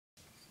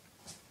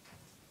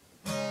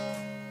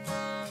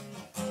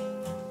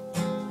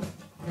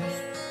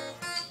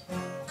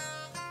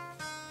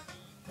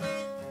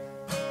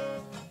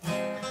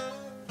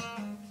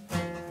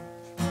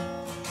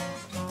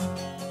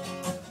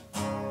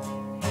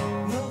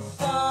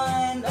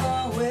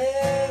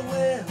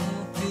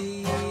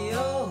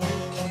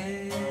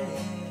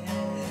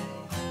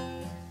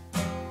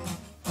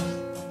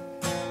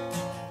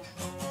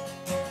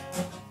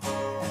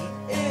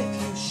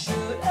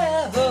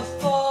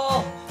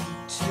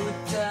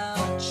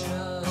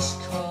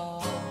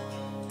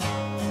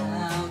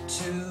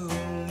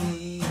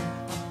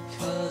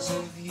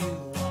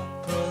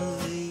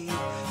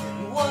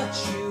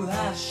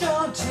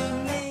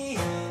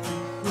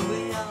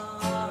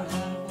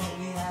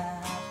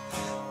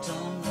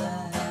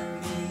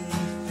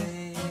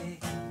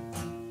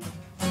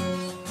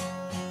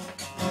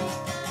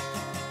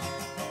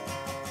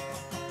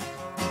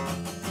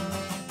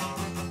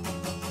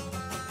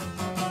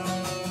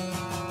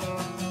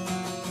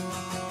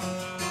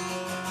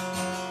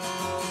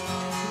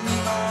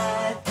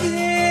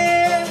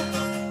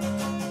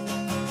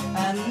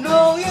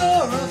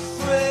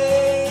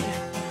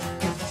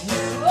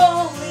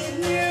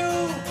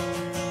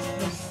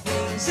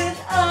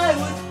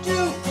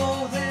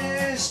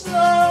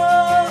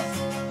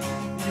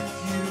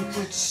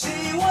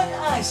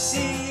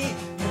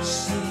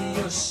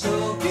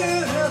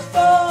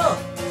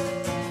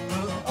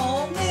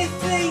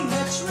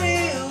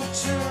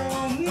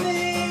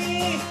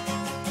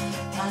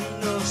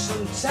know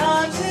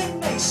sometimes it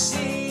may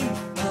seem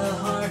the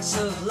hearts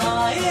of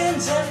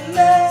lions and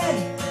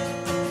men,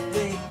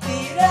 they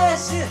beat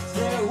as if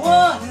they're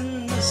one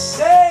and the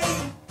same.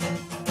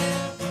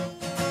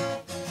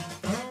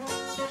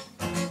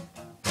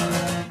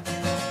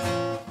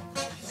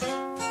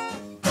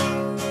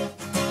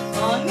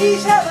 On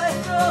knees have I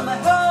thrown my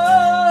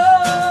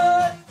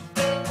heart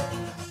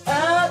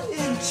out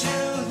into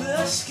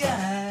the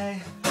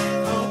sky,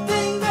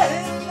 hoping that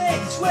it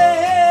makes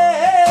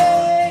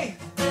way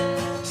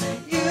to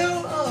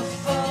you, a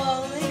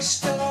falling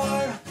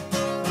star.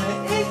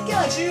 May it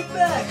guide you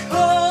back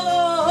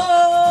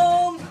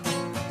home,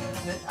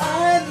 that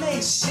I may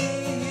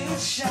see you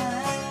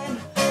shine.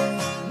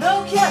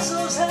 No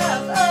castles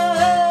have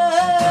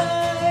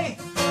I,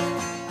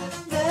 I've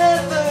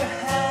never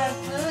had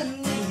the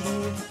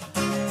need,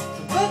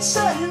 but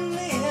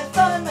suddenly I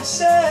find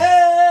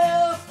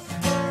myself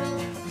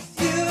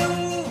with you.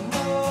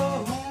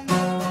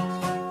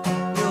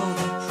 You're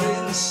the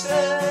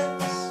princess